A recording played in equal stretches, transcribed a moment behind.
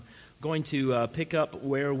Going to pick up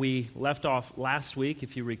where we left off last week.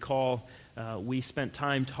 If you recall, we spent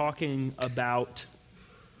time talking about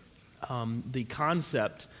the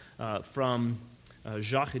concept from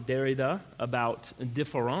Jacques Derrida about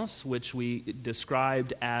différance, which we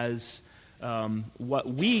described as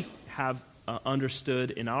what we have understood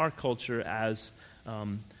in our culture as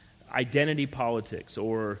identity politics,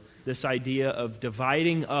 or this idea of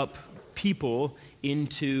dividing up people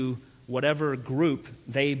into whatever group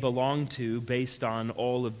they belong to based on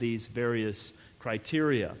all of these various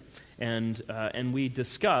criteria. And we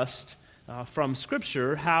discussed from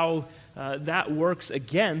Scripture how that works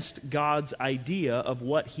against God's idea of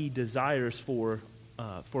what He desires for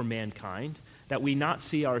mankind, that we not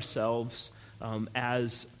see ourselves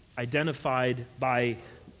as identified by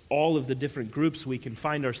all of the different groups we can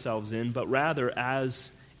find ourselves in, but rather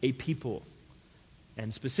as a people.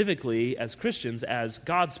 And specifically, as Christians, as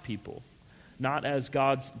God's people. Not as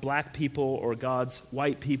God's black people, or God's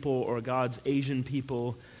white people, or God's Asian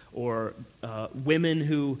people, or women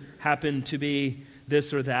who happen to be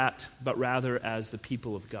this or that, but rather as the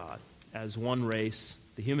people of God, as one race,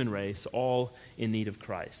 the human race, all in need of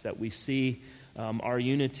Christ. That we see our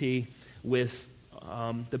unity with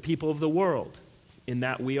the people of the world, in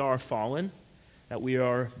that we are fallen, that we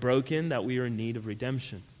are broken, that we are in need of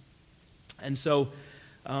redemption. And so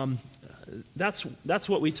that's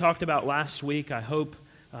what we talked about last week. I hope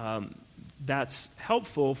that's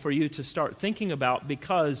helpful for you to start thinking about,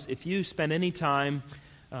 because if you spend any time,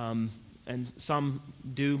 and some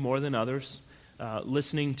do more than others,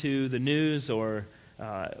 listening to the news or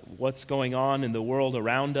what's going on in the world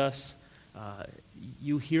around us,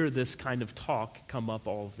 you hear this kind of talk come up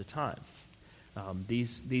all of the time.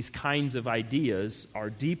 These kinds of ideas are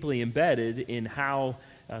deeply embedded in how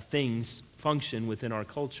things function within our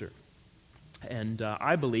culture. And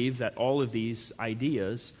I believe that all of these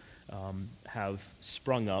ideas have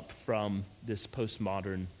sprung up from this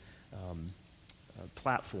postmodern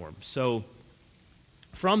platform. So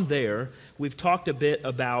from there, we've talked a bit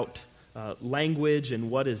about language and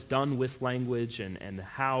what is done with language, and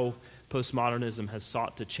how postmodernism has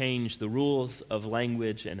sought to change the rules of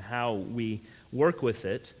language and how we work with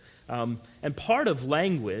it. And part of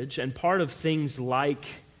language, and part of things like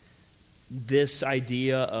this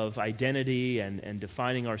idea of identity and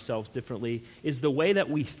defining ourselves differently, is the way that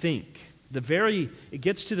we think. It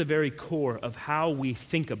gets to the very core of how we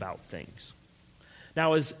think about things.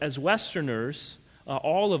 Now, as Westerners,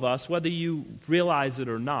 all of us, whether you realize it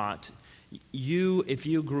or not, if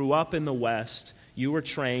you grew up in the West, you were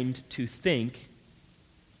trained to think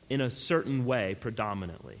in a certain way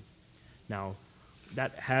predominantly. Now,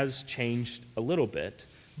 that has changed a little bit,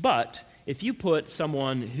 but if you put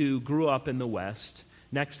someone who grew up in the West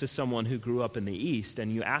next to someone who grew up in the East,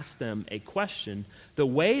 and you ask them a question, the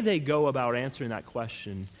way they go about answering that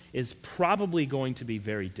question is probably going to be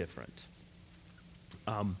very different.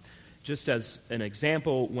 Just as an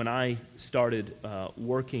example, when I started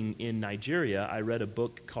working in Nigeria, I read a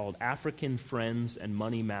book called African Friends and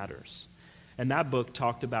Money Matters. And that book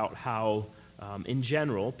talked about how, in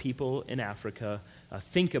general, people in Africa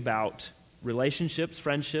think about relationships,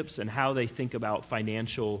 friendships, and how they think about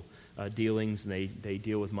financial dealings, and they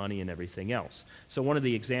deal with money and everything else. So one of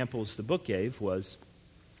the examples the book gave was,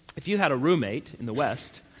 if you had a roommate in the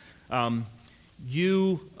West,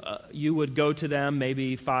 you would go to them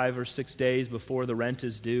maybe 5 or 6 days before the rent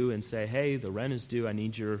is due and say, hey, the rent is due, I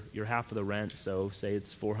need your half of the rent, so say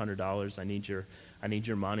it's $400, I need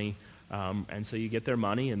your money. And so you get their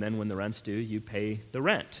money, and then when the rent's due, you pay the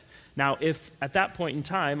rent. Now, if at that point in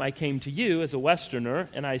time I came to you as a Westerner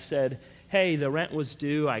and I said, hey, the rent was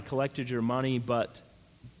due, I collected your money, but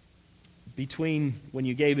between when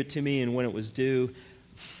you gave it to me and when it was due,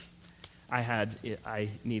 I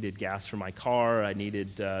needed gas for my car, I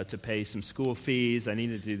needed to pay some school fees, I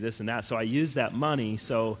needed to do this and that, so I used that money,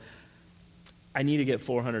 so I need to get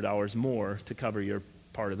 $400 more to cover your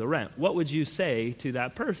part of the rent. What would you say to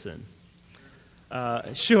that person?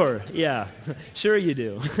 Sure, yeah, sure you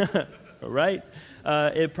do, right?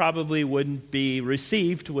 It probably wouldn't be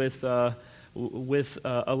received with a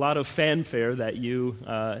lot of fanfare that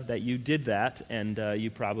you did that, and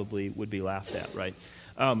you probably would be laughed at, right?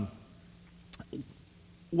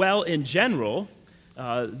 Well, in general,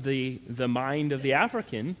 the mind of the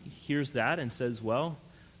African hears that and says, well,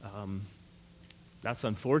 that's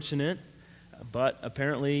unfortunate, but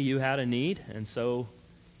apparently you had a need, and so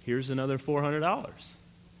here's another $400.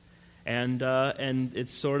 And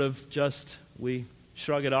it's sort of just, we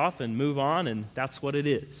shrug it off and move on, and that's what it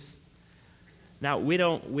is. Now, we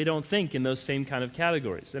don't think in those same kind of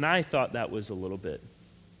categories, and I thought that was a little bit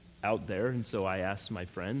out there. And so I asked my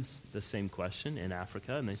friends the same question in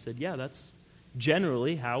Africa, and they said, yeah, that's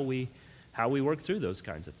generally how we work through those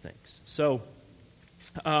kinds of things. So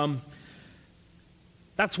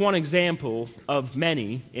that's one example of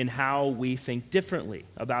many in how we think differently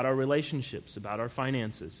about our relationships, about our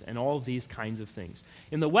finances, and all of these kinds of things.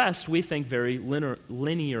 In the West, we think very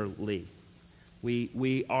linearly.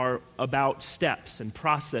 We are about steps and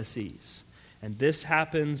processes. And this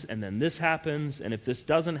happens, and then this happens, and if this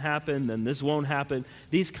doesn't happen, then this won't happen.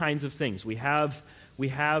 These kinds of things. We have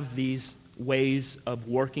these ways of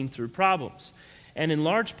working through problems. And in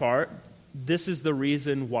large part, this is the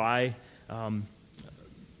reason why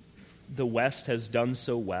the West has done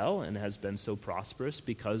so well and has been so prosperous,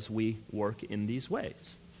 because we work in these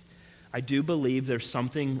ways. I do believe there's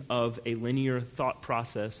something of a linear thought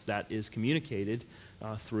process that is communicated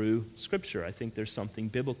through Scripture. I think there's something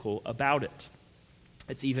biblical about it.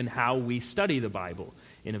 It's even how we study the Bible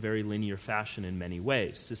in a very linear fashion in many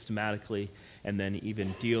ways, systematically, and then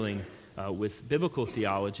even dealing with biblical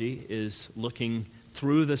theology is looking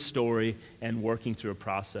through the story and working through a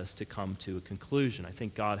process to come to a conclusion. I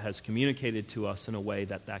think God has communicated to us in a way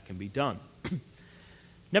that can be done.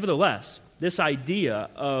 Nevertheless, this idea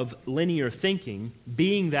of linear thinking,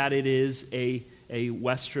 being that it is a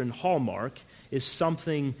Western hallmark, is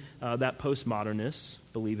something that postmodernists,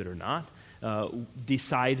 believe it or not,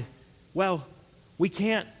 decide, well, we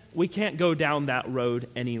can't go down that road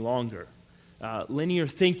any longer. Linear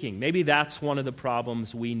thinking, maybe that's one of the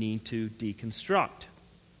problems we need to deconstruct.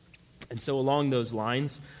 And so along those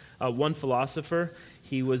lines, one philosopher,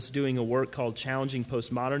 he was doing a work called Challenging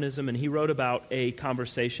Postmodernism, and he wrote about a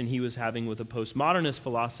conversation he was having with a postmodernist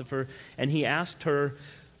philosopher, and he asked her,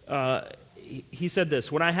 he said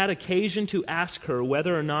this, when I had occasion to ask her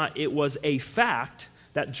whether or not it was a fact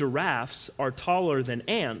that giraffes are taller than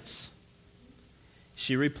ants,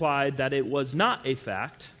 she replied that it was not a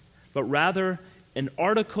fact, but rather an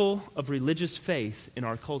article of religious faith in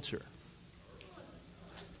our culture.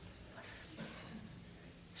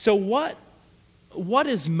 So what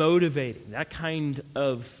is motivating that kind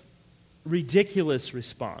of ridiculous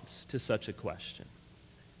response to such a question?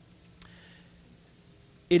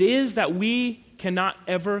 It is that we cannot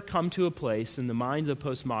ever come to a place in the mind of the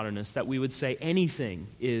postmodernists that we would say anything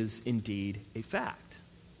is indeed a fact.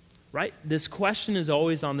 Right? This question is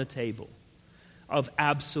always on the table of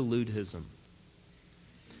absolutism.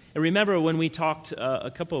 And remember when we talked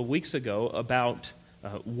a couple of weeks ago about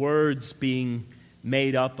words being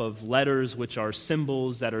made up of letters which are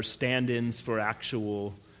symbols that are stand-ins for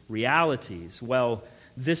actual realities. Well,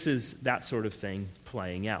 this is that sort of thing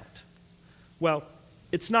playing out. Well,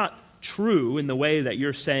 it's not true in the way that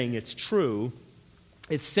you're saying it's true.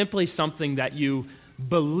 It's simply something that you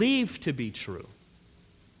believe to be true.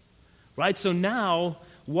 Right? So now,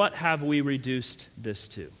 what have we reduced this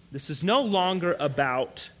to? This is no longer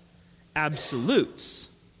about absolutes.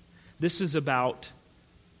 This is about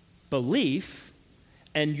belief,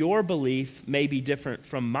 and your belief may be different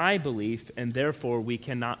from my belief, and therefore we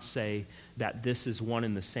cannot say that this is one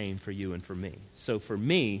and the same for you and for me. So for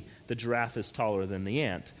me, the giraffe is taller than the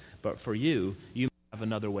ant, but for you, you have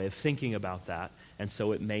another way of thinking about that, and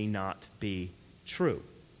so it may not be true.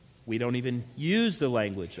 We don't even use the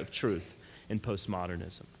language of truth in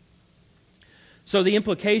postmodernism. So the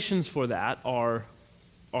implications for that are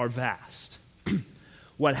vast.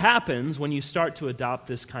 What happens when you start to adopt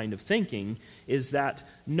this kind of thinking is that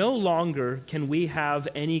no longer can we have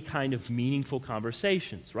any kind of meaningful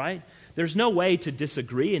conversations, right? There's no way to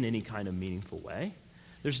disagree in any kind of meaningful way.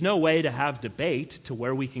 There's no way to have debate to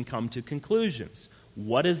where we can come to conclusions.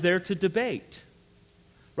 What is there to debate?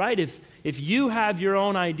 Right? If you have your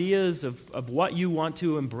own ideas of what you want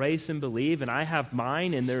to embrace and believe, and I have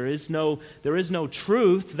mine, and there is no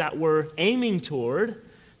truth that we're aiming toward,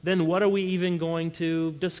 then what are we even going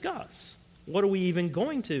to discuss? What are we even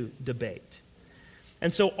going to debate?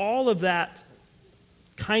 And so all of that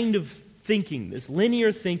kind of thinking, this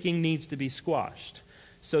linear thinking, needs to be squashed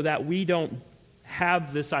so that we don't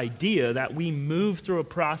have this idea that we move through a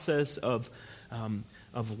process of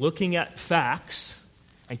looking at facts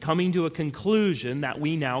and coming to a conclusion that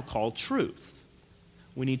we now call truth.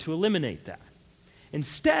 We need to eliminate that.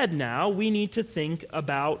 Instead, now, we need to think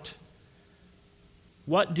about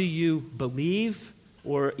what do you believe,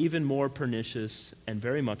 or even more pernicious and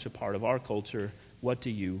very much a part of our culture, what do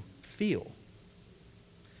you feel?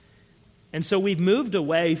 And so we've moved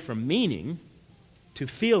away from meaning to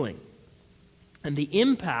feeling. And the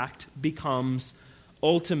impact becomes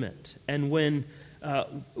ultimate. And when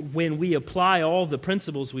we apply all the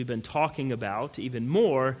principles we've been talking about even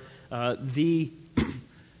more, the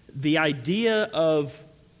idea of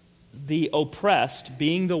the oppressed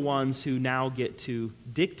being the ones who now get to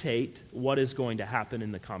dictate what is going to happen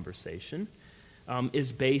in the conversation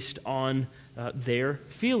is based on their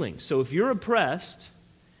feelings. So if you're oppressed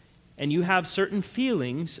and you have certain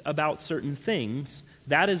feelings about certain things,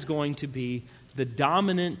 that is going to be the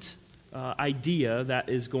dominant idea that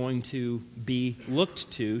is going to be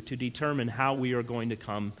looked to determine how we are going to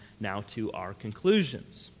come now to our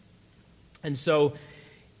conclusions. And so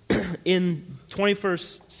in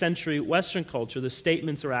 21st century Western culture, the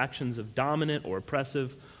statements or actions of dominant or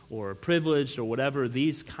oppressive or privileged or whatever,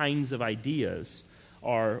 these kinds of ideas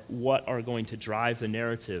are what are going to drive the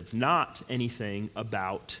narrative, not anything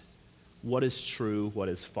about what is true, what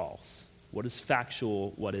is false, what is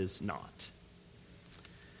factual, what is not.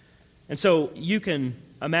 And so you can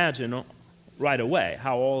imagine right away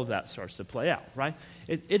how all of that starts to play out, right?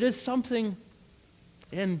 It is something,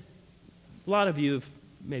 and a lot of you have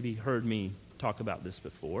maybe heard me talk about this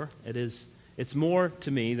before. It's more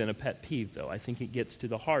to me than a pet peeve, though. I think it gets to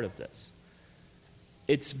the heart of this.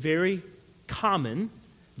 It's very common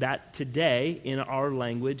that today in our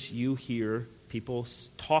language you hear people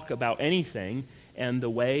talk about anything, and the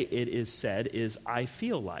way it is said is, I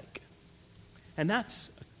feel like. And it's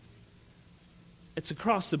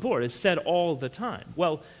across the board. It's said all the time.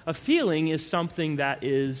 Well, a feeling is something that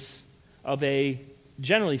is of a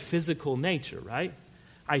generally physical nature, right?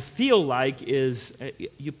 I feel like is,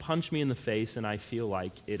 you punch me in the face and I feel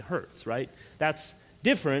like it hurts, right? That's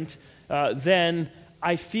different than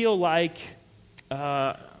I feel like,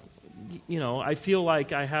 I feel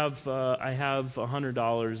like I have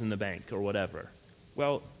 $100 in the bank or whatever.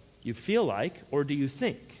 Well, you feel like, or do you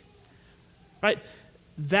think? Right?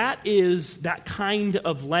 That is that kind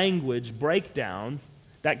of language breakdown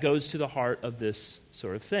that goes to the heart of this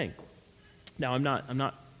sort of thing. Now, I'm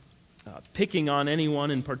not picking on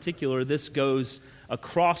anyone in particular. This goes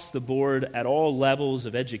across the board at all levels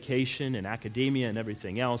of education and academia and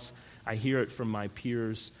everything else. I hear it from my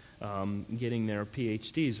peers getting their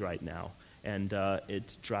PhDs right now, and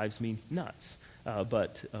it drives me nuts.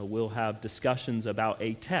 But we'll have discussions about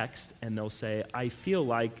a text, and they'll say, I feel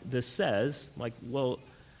like this says, like, well,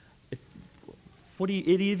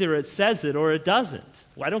 it says it or it doesn't.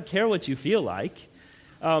 Well, I don't care what you feel like.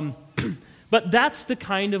 But that's the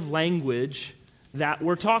kind of language that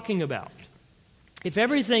we're talking about. If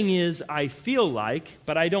everything is, I feel like,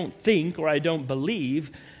 but I don't think or I don't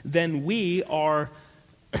believe, then we are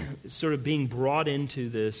sort of being brought into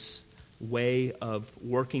this way of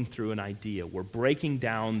working through an idea. We're breaking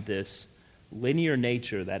down this linear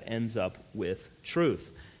nature that ends up with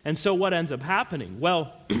truth. And so what ends up happening?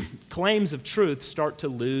 Well, claims of truth start to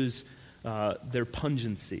lose their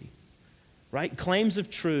pungency, right? Claims of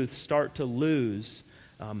truth start to lose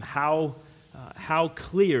how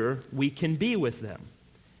clear we can be with them.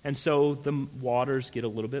 And so the waters get a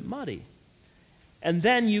little bit muddy. And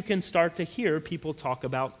then you can start to hear people talk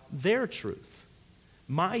about their truth.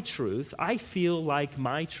 My truth, I feel like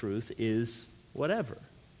my truth is whatever.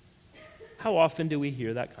 How often do we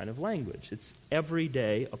hear that kind of language? It's every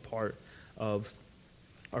day a part of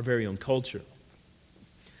our very own culture.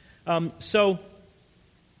 So,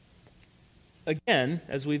 again,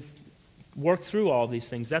 as we've worked through all these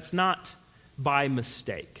things, that's not by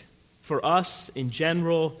mistake. For us, in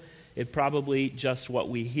general, it's probably just what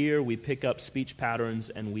we hear. We pick up speech patterns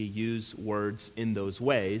and we use words in those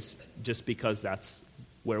ways just because that's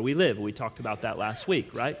where we live. We talked about that last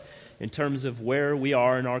week, right? In terms of where we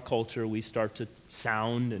are in our culture, we start to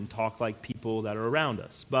sound and talk like people that are around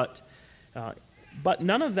us. But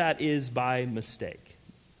none of that is by mistake.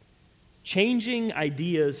 Changing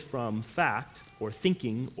ideas from fact or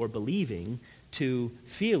thinking or believing to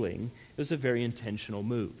feeling is a very intentional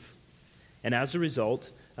move. And as a result,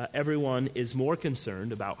 everyone is more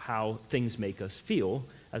concerned about how things make us feel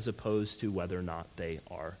as opposed to whether or not they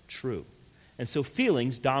are true. And so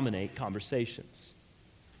feelings dominate conversations.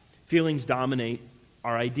 Feelings dominate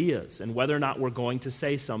our ideas and whether or not we're going to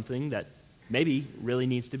say something that maybe really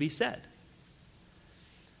needs to be said.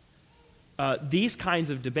 These kinds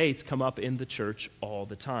of debates come up in the church all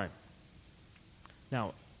the time.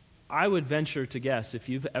 Now, I would venture to guess if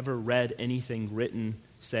you've ever read anything written,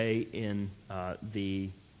 say, in the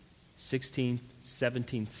 16th,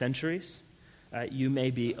 17th centuries, you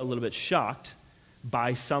may be a little bit shocked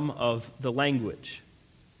by some of the language.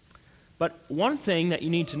 But one thing that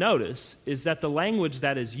you need to notice is that the language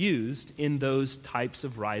that is used in those types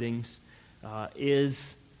of writings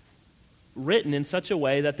is written in such a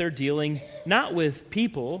way that they're dealing not with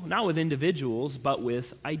people, not with individuals, but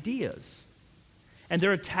with ideas. And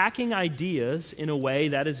they're attacking ideas in a way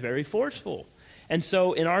that is very forceful. And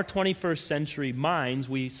so in our 21st century minds,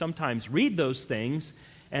 we sometimes read those things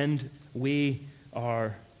and we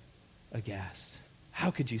are aghast.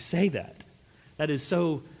 How could you say that? That is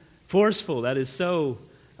so forceful. That is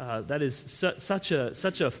such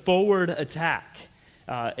a forward attack.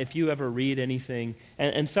 If you ever read anything,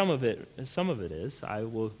 and some of it is, I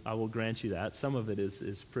will grant you that. Some of it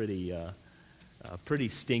is pretty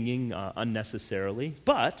stinging unnecessarily.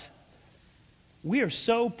 But we are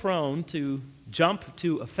so prone to jump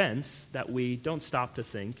to offense that we don't stop to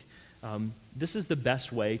think, this is the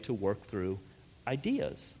best way to work through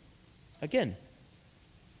ideas. Again,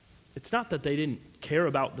 it's not that they didn't care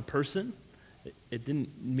about the person. It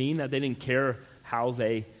didn't mean that they didn't care how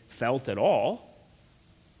they felt at all.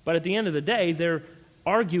 But at the end of the day, they're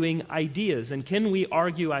arguing ideas. And can we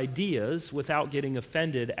argue ideas without getting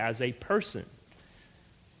offended as a person?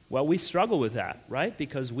 Well, we struggle with that, right?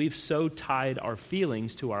 Because we've so tied our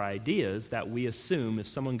feelings to our ideas that we assume if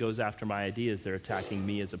someone goes after my ideas, they're attacking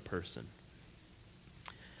me as a person.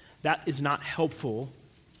 That is not helpful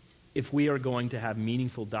if we are going to have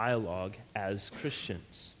meaningful dialogue as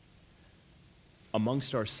Christians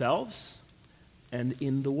amongst ourselves and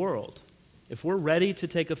in the world. If we're ready to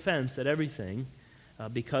take offense at everything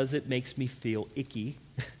because it makes me feel icky,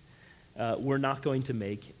 we're not going to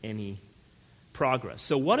make any progress.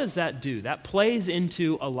 So what does that do? That plays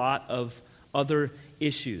into a lot of other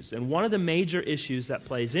issues. And one of the major issues that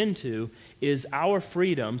plays into is our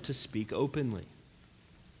freedom to speak openly.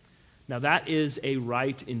 Now that is a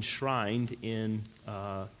right enshrined in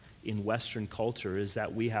Western culture, is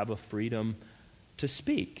that we have a freedom to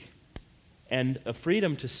speak. And a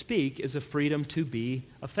freedom to speak is a freedom to be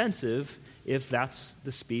offensive if that's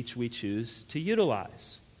the speech we choose to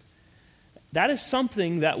utilize. That is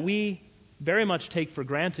something that we very much take for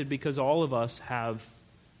granted because all of us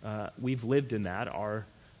we've lived in that our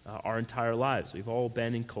entire lives. We've all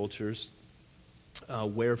been in cultures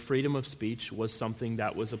where freedom of speech was something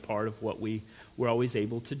that was a part of what we were always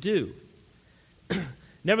able to do.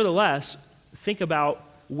 Nevertheless, think about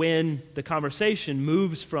when the conversation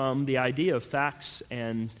moves from the idea of facts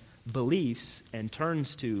and beliefs and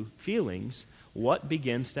turns to feelings, what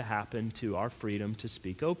begins to happen to our freedom to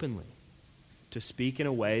speak openly, to speak in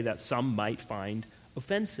a way that some might find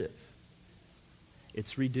offensive?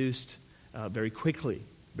 It's reduced very quickly,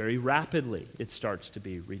 very rapidly. It starts to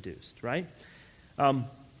be reduced, right? And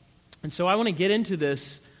so I want to get into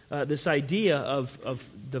this idea of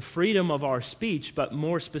the freedom of our speech, but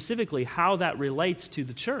more specifically, how that relates to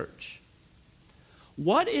the church.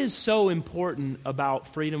 What is so important about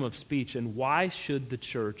freedom of speech, and why should the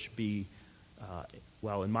church be,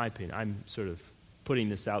 well, in my opinion, I'm sort of putting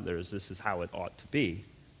this out there as this is how it ought to be.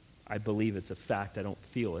 I believe it's a fact, I don't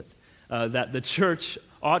feel it. That the church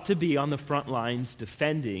ought to be on the front lines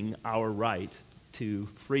defending our right to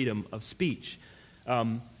freedom of speech.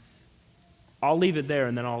 I'll leave it there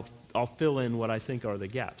and then I'll fill in what I think are the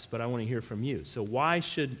gaps, but I want to hear from you. So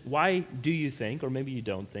why do you think, or maybe you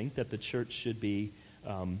don't think, that the church should be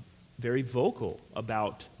very vocal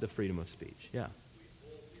about the freedom of speech? Yeah.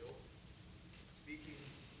 Speaking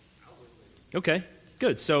outwardly. Okay,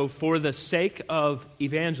 good. So for the sake of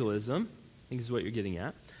evangelism, I think is what you're getting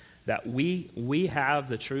at, that we have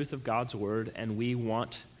the truth of God's word and we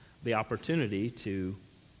want the opportunity to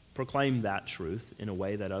proclaim that truth in a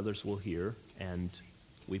way that others will hear and,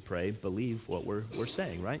 we pray, believe what we're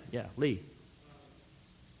saying, right? Yeah, Lee.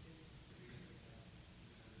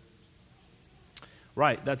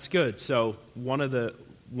 Right, that's good. So one of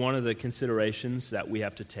the considerations that we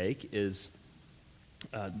have to take is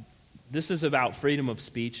this is about freedom of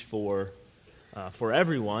speech for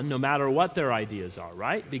everyone, no matter what their ideas are,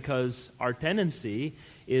 right? Because our tendency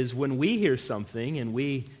is when we hear something and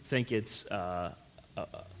we think it's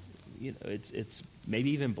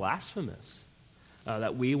maybe even blasphemous,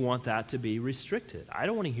 that we want that to be restricted. I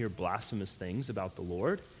don't want to hear blasphemous things about the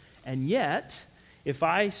Lord. And yet, if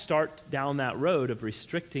I start down that road of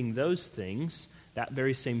restricting those things, that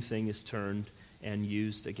very same thing is turned and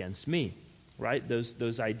used against me, right?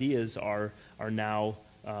 Those ideas are now,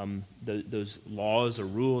 those laws or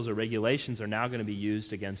rules or regulations are now going to be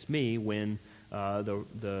used against me when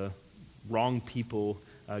the wrong people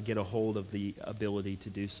get a hold of the ability to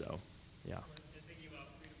do so. Yeah.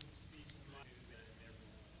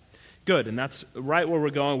 Good, and that's right where we're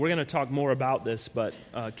going. We're going to talk more about this, but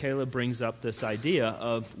Caleb brings up this idea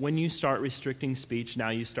of when you start restricting speech, now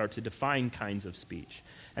you start to define kinds of speech.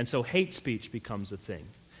 And so hate speech becomes a thing.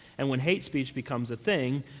 And when hate speech becomes a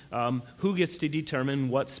thing, who gets to determine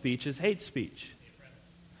what speech is hate speech?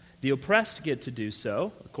 The oppressed get to do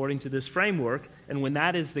so, according to this framework, And when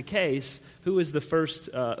that is the case, who is the first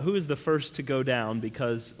to go down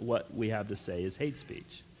because what we have to say is hate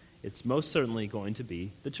speech? It's most certainly going to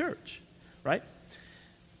be the church, right?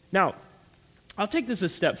 Now, I'll take this a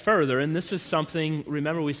step further, and this is something,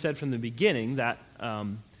 remember we said from the beginning that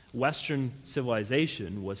Western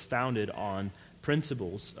civilization was founded on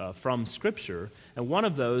principles from Scripture, and one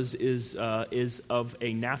of those is of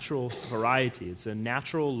a natural variety. It's a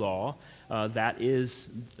natural law that is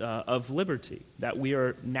of liberty, that we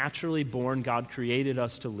are naturally born. God created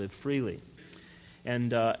us to live freely.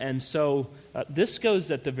 And so this goes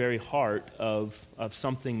at the very heart of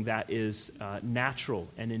something that is natural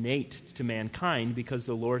and innate to mankind because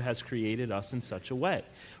the Lord has created us in such a way.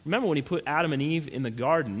 Remember when he put Adam and Eve in the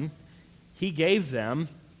garden, he gave them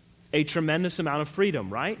a tremendous amount of freedom,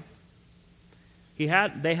 right? They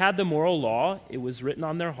had the moral law, it was written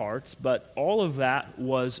on their hearts, but all of that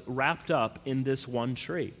was wrapped up in this one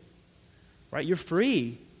tree. Right? You're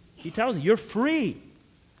free. He tells you, you're free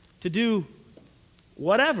to do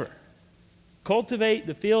whatever. Cultivate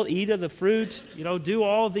the field, eat of the fruit, do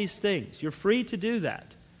all of these things. You're free to do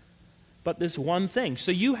that. But this one thing.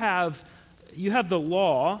 So you have the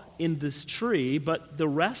law in this tree, but the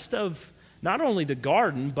rest of not only the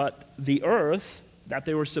garden, but the earth that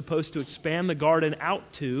they were supposed to expand the garden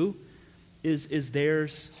out to is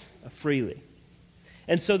theirs freely.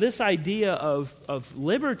 And so this idea of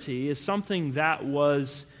liberty is something that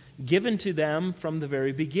was given to them from the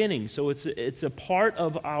very beginning. So it's a part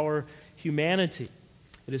of our humanity.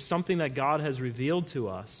 It is something that God has revealed to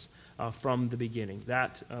us from the beginning,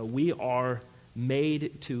 that we are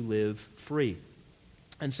made to live free.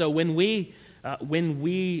 And so when we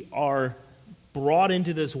are brought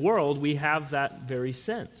into this world, we have that very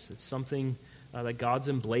sense. It's something that God's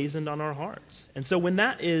emblazoned on our hearts. And so when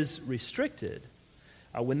that is restricted,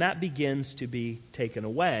 when that begins to be taken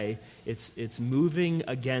away, it's moving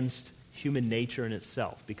against human nature in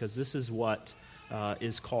itself, because this is what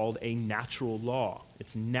is called a natural law.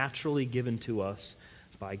 It's naturally given to us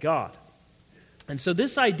by God. And so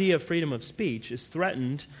this idea of freedom of speech is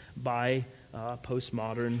threatened by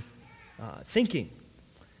postmodern thinking.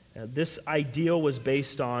 This ideal was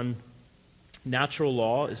based on natural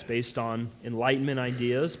law, is based on Enlightenment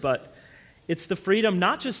ideas, but it's the freedom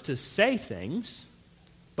not just to say things,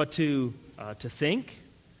 but to think,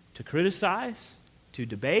 to criticize, to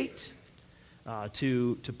debate,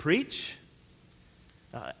 to preach,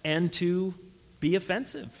 and to be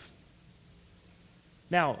offensive.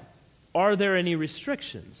 Now, are there any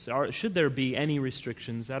restrictions? Should there be any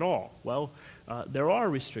restrictions at all? Well, there are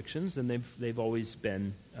restrictions, and they've always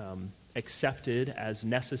been accepted as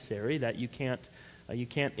necessary. That you can't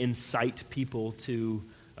incite people to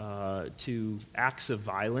acts of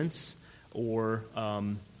violence or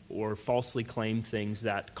falsely claim things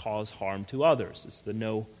that cause harm to others. It's the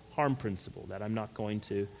no harm principle that I'm not going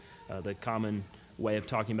to. The common way of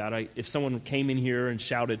talking about it, if someone came in here and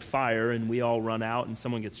shouted fire and we all run out and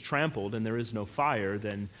someone gets trampled and there is no fire,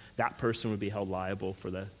 then that person would be held liable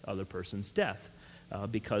for the other person's death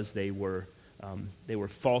because they were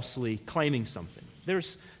falsely claiming something.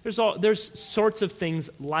 There's sorts of things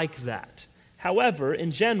like that. However,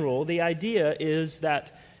 in general, the idea is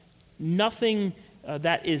that nothing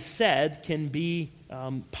that is said can be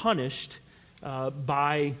punished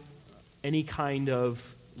by any kind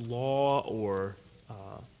of law or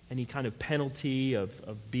any kind of penalty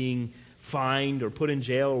of being fined or put in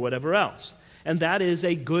jail or whatever else. And that is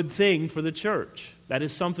a good thing for the church. That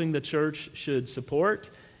is something the church should support.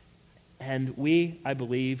 And we, I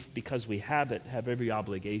believe, because we have it, have every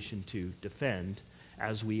obligation to defend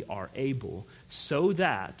as we are able, so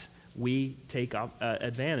that we take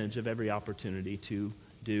advantage of every opportunity to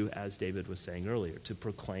do, as David was saying earlier, to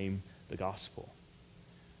proclaim the gospel.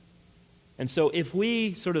 And so if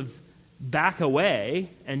we sort of back away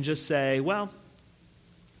and just say, well,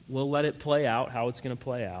 we'll let it play out how it's going to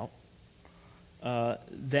play out,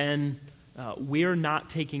 then we're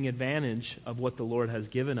not taking advantage of what the Lord has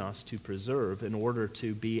given us to preserve in order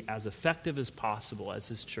to be as effective as possible as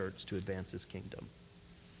His church to advance His kingdom.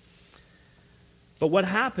 But what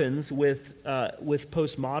happens with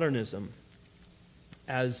postmodernism,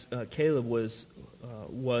 as Caleb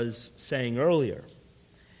was saying earlier,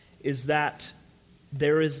 is that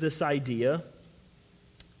there is this idea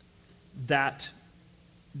that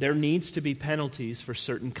there needs to be penalties for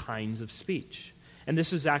certain kinds of speech. And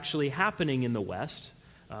this is actually happening in the West,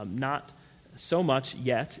 not so much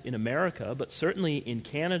yet in America, but certainly in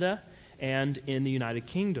Canada and in the United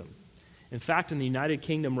Kingdom. In fact, in the United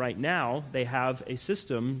Kingdom right now, they have a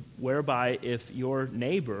system whereby if your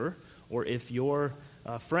neighbor or if your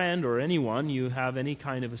friend or anyone you have any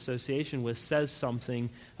kind of association with says something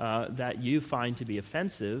that you find to be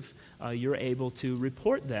offensive, you're able to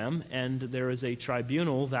report them, and there is a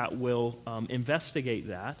tribunal that will investigate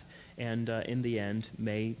that, and in the end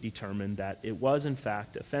may determine that it was in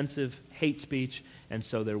fact offensive hate speech, and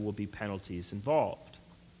so there will be penalties involved.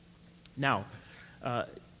 Now,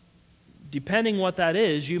 depending what that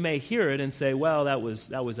is, you may hear it and say, well, that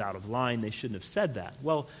was out of line, they shouldn't have said that.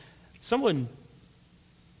 Well, someone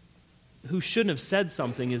who shouldn't have said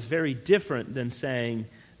something is very different than saying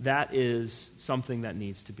that is something that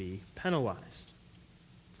needs to be penalized.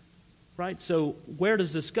 Right? So where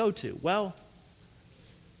does this go to? Well,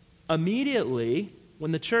 immediately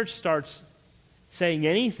when the church starts saying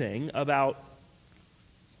anything about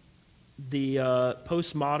the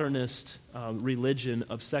postmodernist religion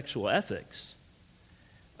of sexual ethics,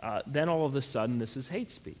 then all of a sudden this is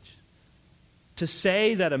hate speech. To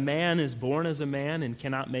say that a man is born as a man and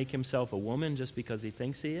cannot make himself a woman just because he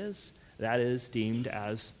thinks he is, that is deemed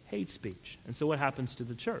as hate speech. And so what happens to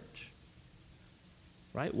the church?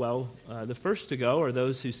 Right? Well, the first to go are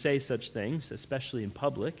those who say such things, especially in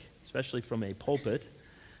public, especially from a pulpit.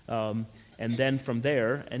 And then from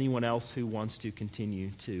there, anyone else who wants to continue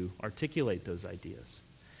to articulate those ideas.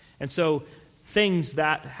 And so things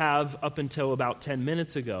that have, up until about 10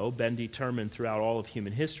 minutes ago, been determined throughout all of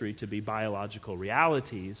human history to be biological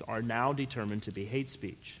realities are now determined to be hate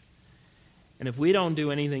speech. And if we don't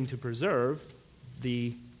do anything to preserve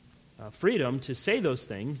the freedom to say those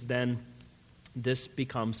things, then this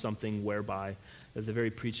becomes something whereby the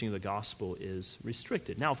very preaching of the gospel is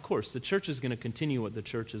restricted. Now, of course, the church is going to continue what the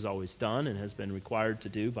church has always done and has been required to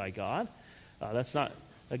do by God. That's not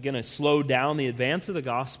going to slow down the advance of the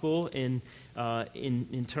gospel in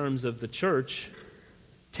terms of the church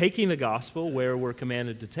taking the gospel where we're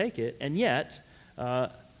commanded to take it, and yet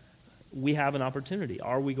we have an opportunity.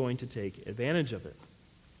 Are we going to take advantage of it?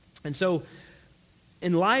 And so,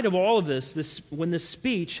 in light of all of this, when this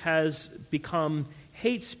speech has become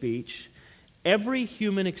hate speech, every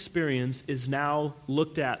human experience is now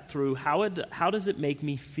looked at through how does it make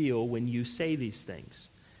me feel when you say these things?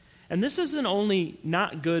 And this isn't only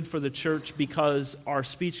not good for the church because our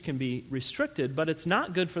speech can be restricted, but it's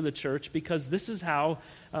not good for the church because this is how,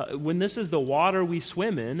 when this is the water we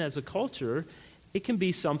swim in as a culture, it can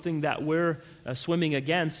be something that we're swimming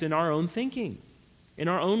against in our own thinking, in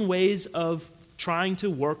our own ways of trying to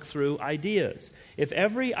work through ideas. If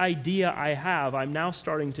every idea I have, I'm now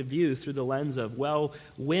starting to view through the lens of, well,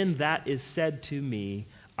 when that is said to me,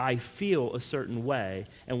 I feel a certain way,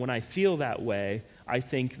 and when I feel that way, I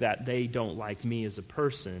think that they don't like me as a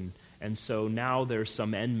person, and so now there's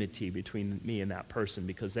some enmity between me and that person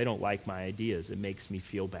because they don't like my ideas. It makes me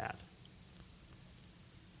feel bad.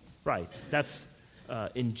 Right. That's,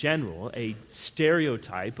 in general, a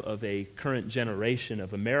stereotype of a current generation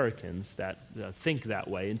of Americans that think that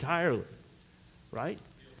way entirely. Right?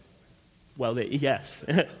 Well, yes.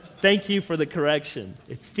 Thank you for the correction.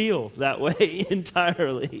 They feel that way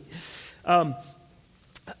entirely.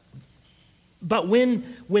 But when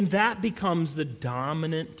that becomes the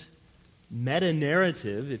dominant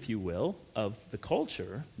meta-narrative, if you will, of the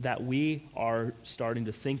culture, that we are starting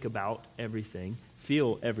to think about everything,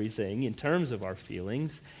 feel everything in terms of our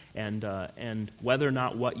feelings, and whether or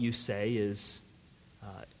not what you say is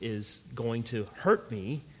going to hurt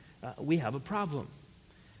me, we have a problem.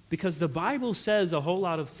 Because the Bible says a whole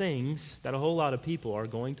lot of things that a whole lot of people are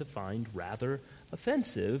going to find rather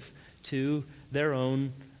offensive to their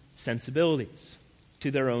own sensibilities,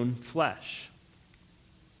 to their own flesh.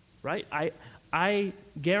 Right? I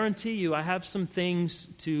guarantee you I have some things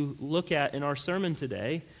to look at in our sermon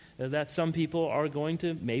today that some people are going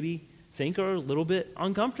to maybe think are a little bit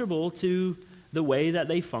uncomfortable to the way that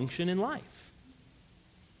they function in life.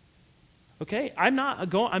 Okay? I'm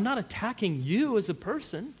not attacking you as a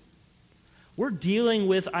person. We're dealing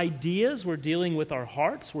with ideas, we're dealing with our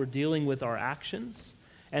hearts, we're dealing with our actions.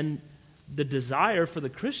 And the desire for the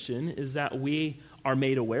Christian is that we are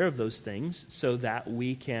made aware of those things so that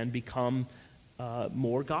we can become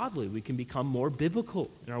more godly. We can become more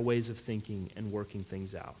biblical in our ways of thinking and working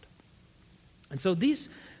things out. And so these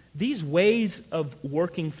ways of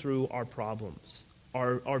working through our problems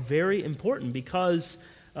are very important because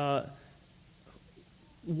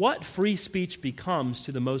what free speech becomes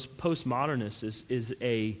to the most postmodernists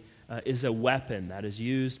is a weapon that is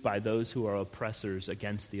used by those who are oppressors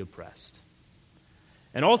against the oppressed.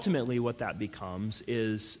 And ultimately what that becomes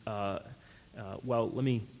is, well, let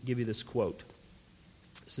me give you this quote.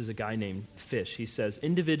 This is a guy named Fish. He says,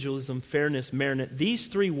 individualism, fairness, merit, these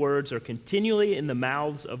three words are continually in the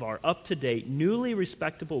mouths of our up-to-date, newly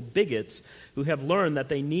respectable bigots who have learned that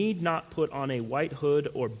they need not put on a white hood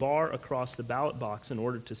or bar across the ballot box in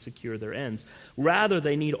order to secure their ends. Rather,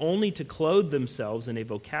 they need only to clothe themselves in a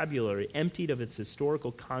vocabulary emptied of its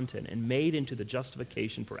historical content and made into the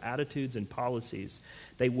justification for attitudes and policies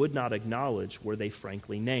they would not acknowledge were they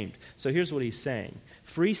frankly named. So here's what he's saying.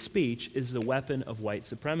 Free speech is the weapon of white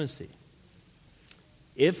supremacy.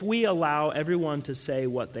 If we allow everyone to say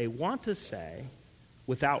what they want to say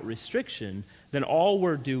without restriction, then all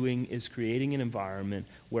we're doing is creating an environment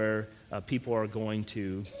where people are going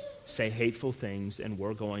to say hateful things, and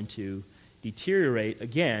we're going to deteriorate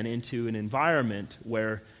again into an environment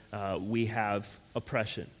where we have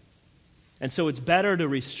oppression. And so it's better to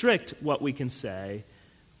restrict what we can say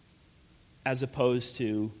as opposed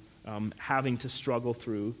to having to struggle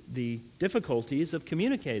through the difficulties of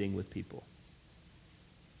communicating with people.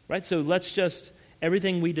 Right? So let's just,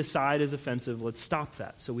 everything we decide is offensive, let's stop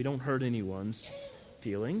that so we don't hurt anyone's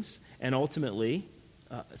feelings. And ultimately,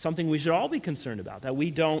 something we should all be concerned about, that we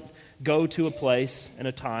don't go to a place and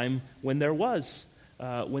a time when there was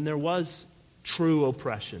true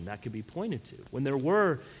oppression that could be pointed to, when there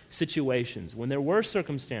were situations, when there were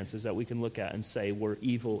circumstances that we can look at and say were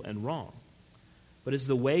evil and wrong. But is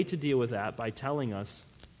the way to deal with that by telling us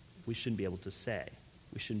we shouldn't be able to say,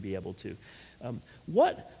 we shouldn't be able to.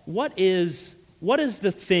 What is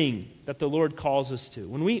the thing that the Lord calls us to?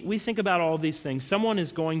 When we think about all these things, someone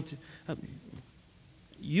is going to,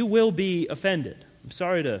 you will be offended. I'm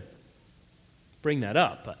sorry to bring that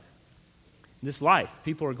up, but in this life,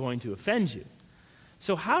 people are going to offend you.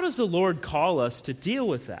 So how does the Lord call us to deal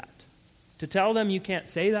with that? To tell them you can't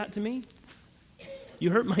say that to me?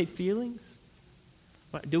 You hurt my feelings?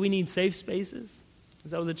 Do we need safe spaces?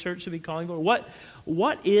 Is that what the church should be calling for?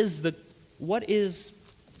 What is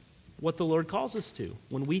what the Lord calls us to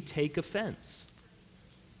when we take offense?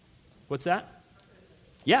 What's that?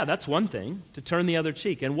 Yeah, that's one thing, to turn the other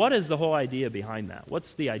cheek. And what is the whole idea behind that?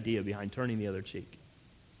 What's the idea behind turning the other cheek?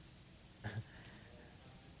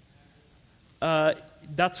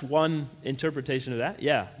 That's one interpretation of that.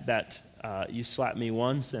 Yeah, that you slap me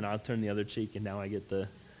once and I'll turn the other cheek, and now I get the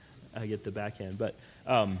backhand. But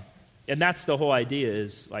and that's the whole idea,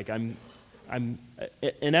 is like I'm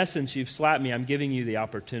in essence, you've slapped me. I'm giving you the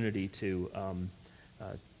opportunity to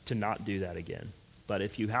not do that again. But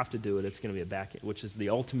if you have to do it, it's going to be a backhand, which is the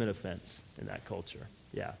ultimate offense in that culture.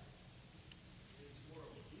 Yeah.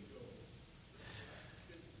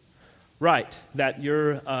 Right. That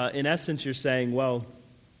you're, in essence, you're saying, well,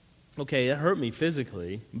 okay, it hurt me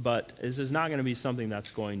physically, but this is not going to be something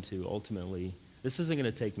that's going to ultimately, this isn't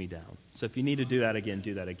going to take me down. So if you need to do that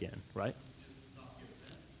again, right?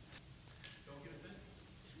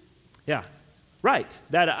 Yeah. Right.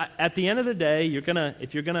 That at the end of the day,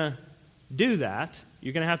 if you're going to do that,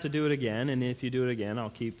 you're going to have to do it again, and if you do it again, I'll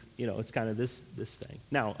keep, it's kind of this thing.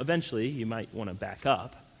 Now, eventually, you might want to back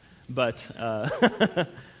up, but,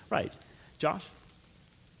 right. Josh?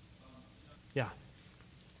 Yeah.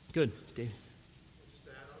 Good. Dave?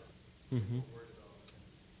 Mm-hmm.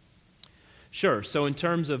 Sure. So in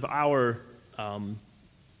terms of our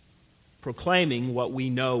proclaiming what we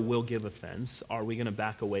know will give offense, are we going to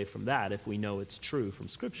back away from that if we know it's true from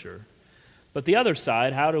Scripture? But the other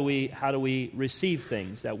side, how do we receive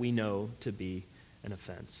things that we know to be an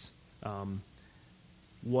offense?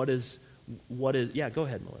 What is? Yeah, go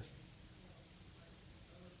ahead, Melissa.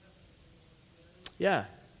 Yeah,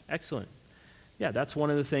 excellent. Yeah, that's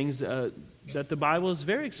one of the things that the Bible is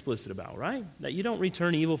very explicit about, right? That you don't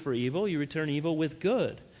return evil for evil, you return evil with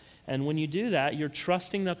good. And when you do that, you're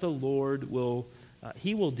trusting that the Lord will,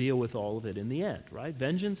 He will deal with all of it in the end, right?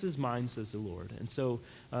 Vengeance is mine, says the Lord. And so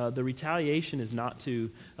the retaliation is not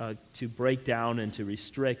to break down and to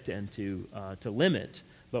restrict and to limit,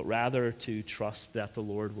 but rather to trust that the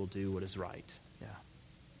Lord will do what is right.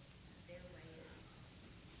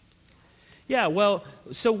 Yeah, well,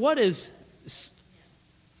 so what is,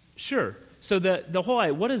 sure. So the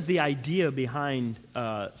whole, what is the idea behind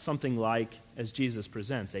something like, as Jesus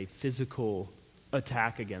presents, a physical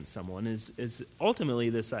attack against someone is ultimately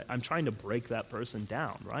this, I'm trying to break that person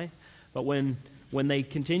down, right? But when they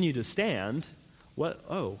continue to stand,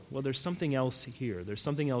 there's something else here. There's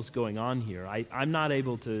something else going on here. I'm not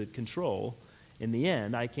able to control. In the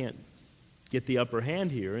end, I can't get the upper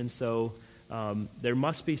hand here, and so there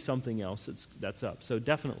must be something else that's up. So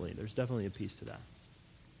there's definitely a piece to that.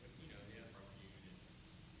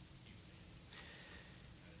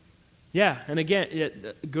 Yeah, and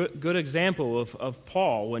again, good example of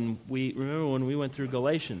Paul. When we went through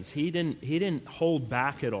Galatians, he didn't hold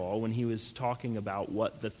back at all when he was talking about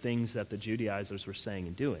what the things that the Judaizers were saying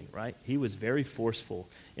and doing. Right? He was very forceful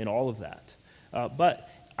in all of that. But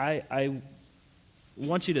I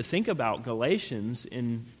want you to think about Galatians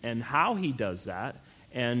and how he does that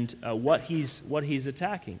and what he's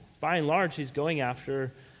attacking. By and large, he's going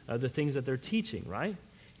after the things that they're teaching. Right?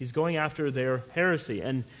 He's going after their heresy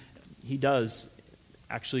and he does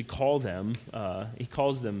actually call them, he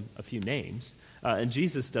calls them a few names. And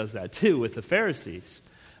Jesus does that too with the Pharisees.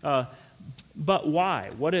 But why?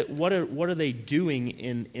 What are they doing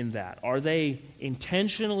in that? Are they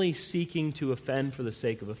intentionally seeking to offend for the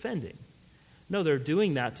sake of offending? No, they're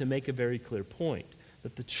doing that to make a very clear point.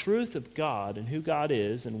 That the truth of God and who God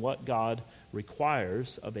is and what God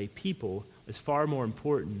requires of a people is far more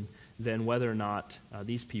important than whether or not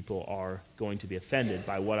these people are going to be offended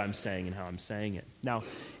by what I'm saying and how I'm saying it. Now,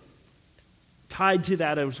 tied to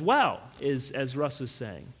that as well is, as Russ is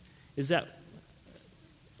saying, is that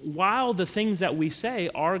while the things that we say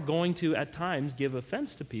are going to at times give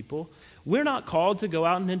offense to people, we're not called to go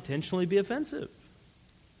out and intentionally be offensive.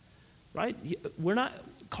 Right? We're not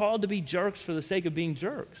called to be jerks for the sake of being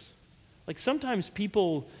jerks. Like sometimes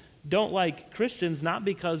people don't like Christians not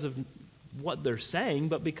because of what they're saying,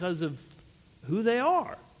 but because of who they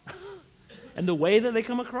are and the way that they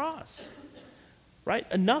come across. Right?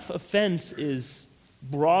 Enough offense is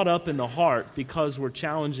brought up in the heart because we're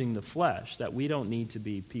challenging the flesh that we don't need to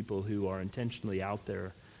be people who are intentionally out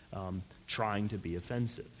there trying to be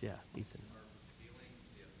offensive. Yeah, Ethan.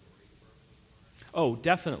 Oh,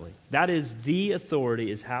 definitely. That is the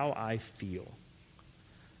authority, is how I feel.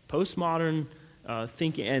 Postmodern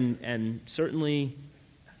thinking, and certainly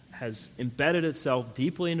has embedded itself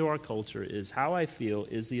deeply into our culture, is how I feel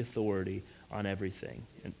is the authority on everything.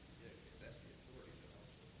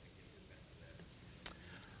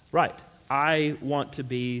 Right. I want to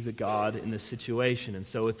be the God in this situation, and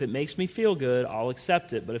so if it makes me feel good, I'll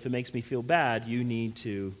accept it, but if it makes me feel bad, you need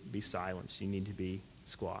to be silenced. You need to be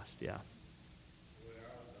squashed, yeah.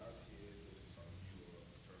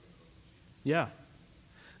 Yeah.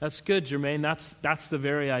 That's good, Jermaine. That's the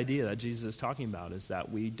very idea that Jesus is talking about, is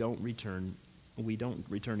that we don't return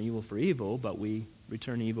evil for evil, but we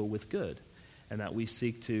return evil with good, and that we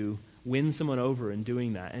seek to win someone over in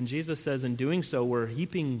doing that. And Jesus says in doing so, we're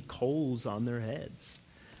heaping coals on their heads.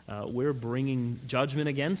 We're bringing judgment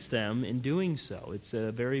against them in doing so. It's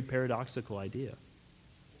a very paradoxical idea.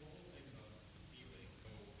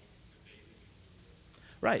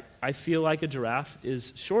 Right. I feel like a giraffe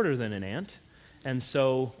is shorter than an ant. And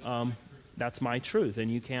so that's my truth,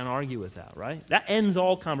 and you can't argue with that, right? That ends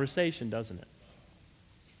all conversation, doesn't it?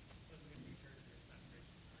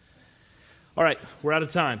 All right, we're out of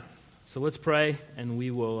time. So let's pray, and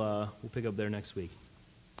we'll pick up there next week.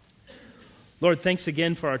 Lord, thanks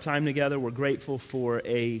again for our time together. We're grateful for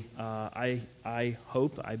I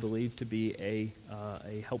believe to be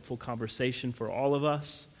a helpful conversation for all of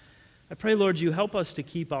us. I pray, Lord, you help us to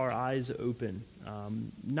keep our eyes open,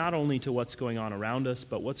 not only to what's going on around us,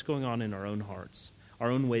 but what's going on in our own hearts,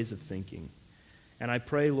 our own ways of thinking. And I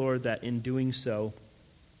pray, Lord, that in doing so,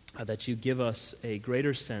 that you give us a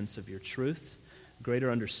greater sense of your truth,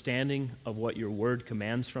 greater understanding of what your word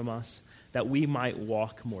commands from us, that we might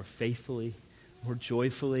walk more faithfully, more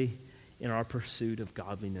joyfully in our pursuit of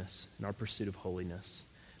godliness, in our pursuit of holiness.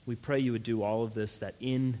 We pray you would do all of this, that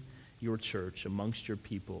in your church, amongst your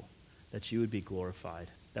people, that you would be glorified,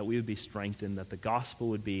 that we would be strengthened, that the gospel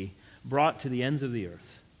would be brought to the ends of the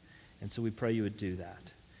earth. And so we pray you would do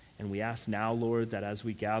that. And we ask now, Lord, that as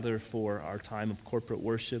we gather for our time of corporate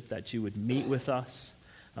worship, that you would meet with us,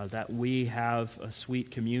 that we have a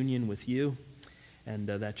sweet communion with you, and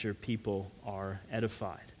that your people are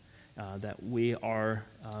edified, that we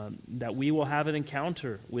will have an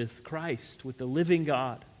encounter with Christ, with the living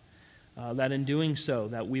God, that in doing so,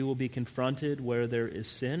 that we will be confronted where there is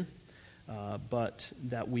sin, but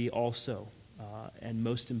that we also, and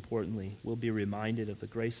most importantly, will be reminded of the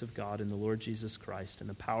grace of God in the Lord Jesus Christ and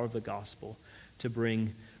the power of the gospel to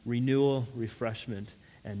bring renewal, refreshment,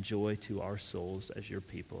 and joy to our souls as your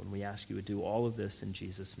people. And we ask you to do all of this in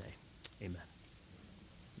Jesus' name. Amen.